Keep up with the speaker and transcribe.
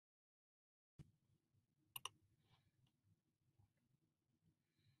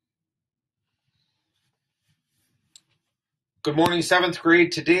Good morning, 7th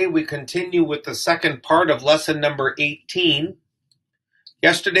grade. Today we continue with the second part of lesson number 18.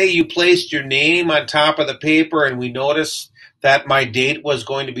 Yesterday you placed your name on top of the paper and we noticed that my date was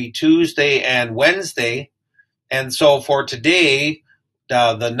going to be Tuesday and Wednesday. And so for today,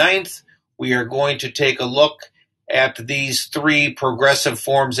 the 9th, we are going to take a look at these three progressive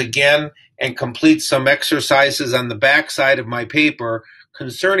forms again and complete some exercises on the back side of my paper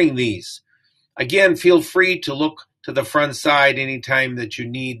concerning these. Again, feel free to look to the front side anytime that you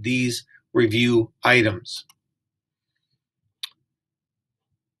need these review items.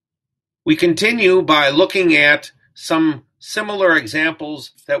 We continue by looking at some similar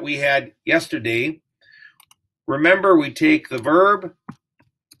examples that we had yesterday. Remember, we take the verb,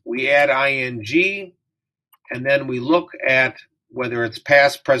 we add ing, and then we look at whether it's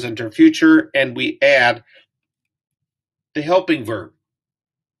past, present, or future, and we add the helping verb.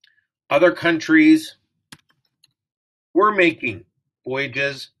 Other countries were making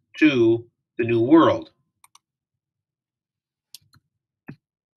voyages to the New World.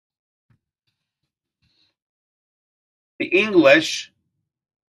 The English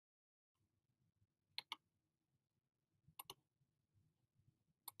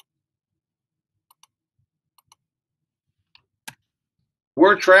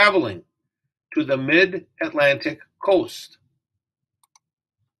were traveling to the mid-Atlantic coast.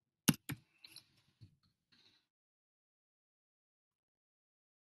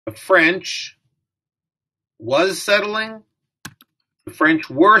 The French were settling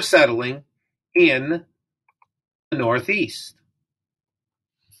in the Northeast.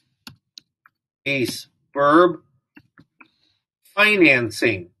 Base verb,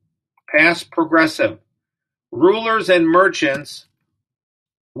 financing, past progressive. Rulers and merchants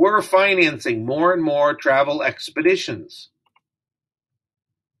were financing more and more travel expeditions.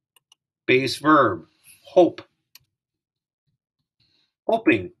 Base verb, hope.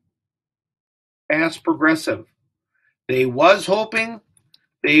 Hoping, past progressive. They were hoping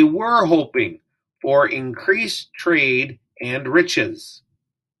for increased trade and riches.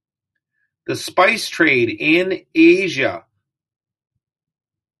 The spice trade in Asia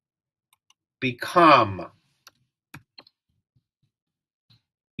becoming,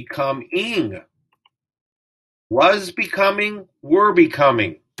 was becoming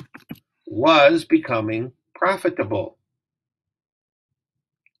profitable.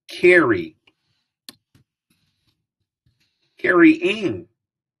 Carrying.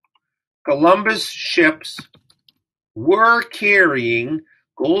 Columbus ships were carrying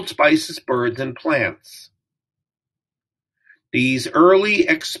gold, spices, birds, and plants. These early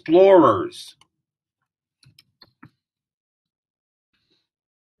explorers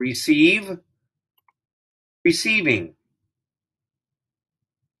receiving,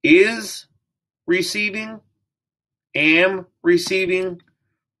 is receiving, am receiving,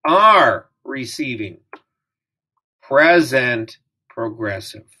 are receiving. Present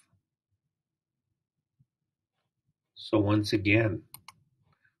progressive. So once again,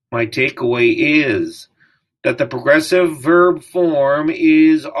 my takeaway is that the progressive verb form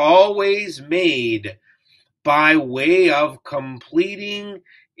is always made by way of completing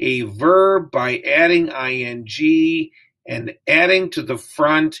a verb by adding ing and adding to the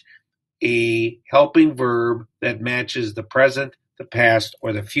front a helping verb that matches the present, the past,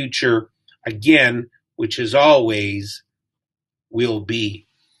 or the future, again, which is always will be.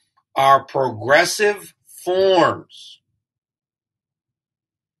 Our progressive forms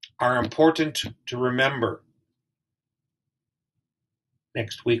are important to remember.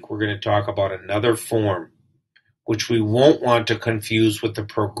 Next week, we're going to talk about another form, which we won't want to confuse with the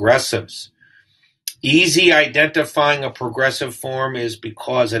progressives. Easy identifying a progressive form is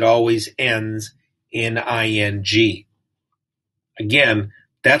because it always ends in ing. Again,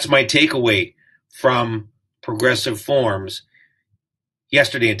 that's my takeaway from progressive forms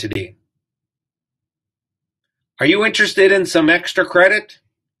yesterday and today. Are you interested in some extra credit?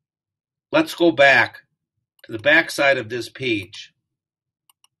 Let's go back to the back side of this page.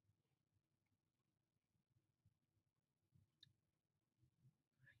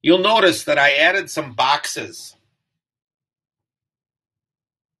 You'll notice that I added some boxes.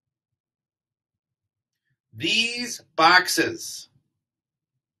 These boxes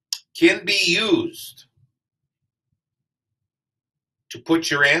can be used to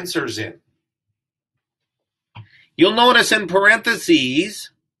put your answers in. You'll notice in parentheses,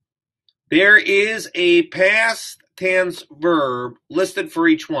 there is a past tense verb listed for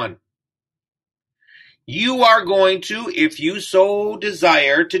each one. You are going to, if you so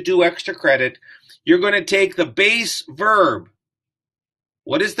desire to do extra credit, you're going to take the base verb.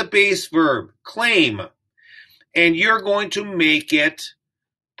 What is the base verb? Claim. and you're going to make it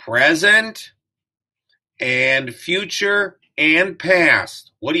present and future and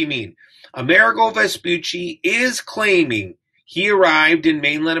past. What do you mean? Amerigo Vespucci is claiming he arrived in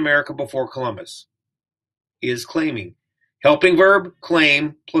mainland America before Columbus. Is claiming. Helping verb,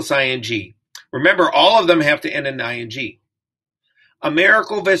 claim, plus ing. Remember, all of them have to end in ing.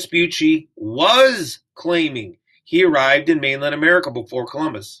 Amerigo Vespucci was claiming he arrived in mainland America before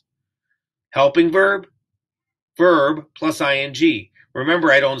Columbus. Helping verb, verb plus ing.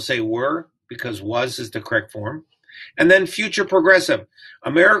 Remember, I don't say were because was is the correct form. And then future progressive.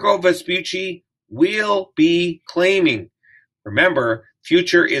 Amerigo Vespucci will be claiming. Remember,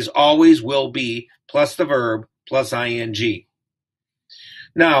 future is always will be plus the verb plus ing.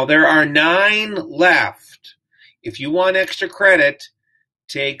 Now, there are 9 left. If you want extra credit,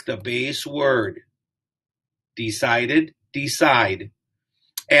 take the base word. Decided, decide.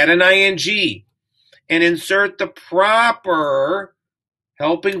 Add an ing and insert the proper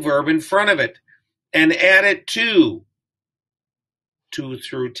helping verb in front of it and add it to 2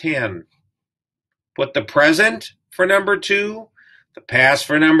 through 10. Put the present for number 2, the past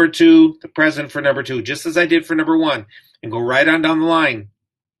for number 2, the present for number 2, just as I did for number 1, and go right on down the line.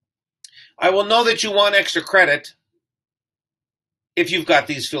 I will know that you want extra credit if you've got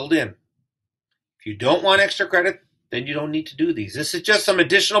these filled in. If you don't want extra credit, then you don't need to do these. This is just some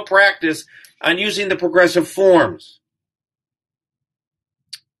additional practice on using the progressive forms.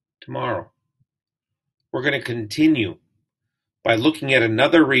 Tomorrow, we're going to continue by looking at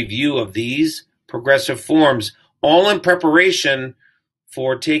another review of these progressive forms, all in preparation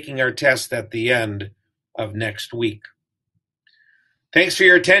for taking our test at the end of next week. Thanks for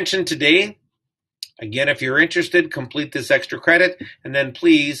your attention today. Again, if you're interested, complete this extra credit, and then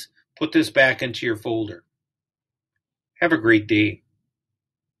please put this back into your folder. Have a great day.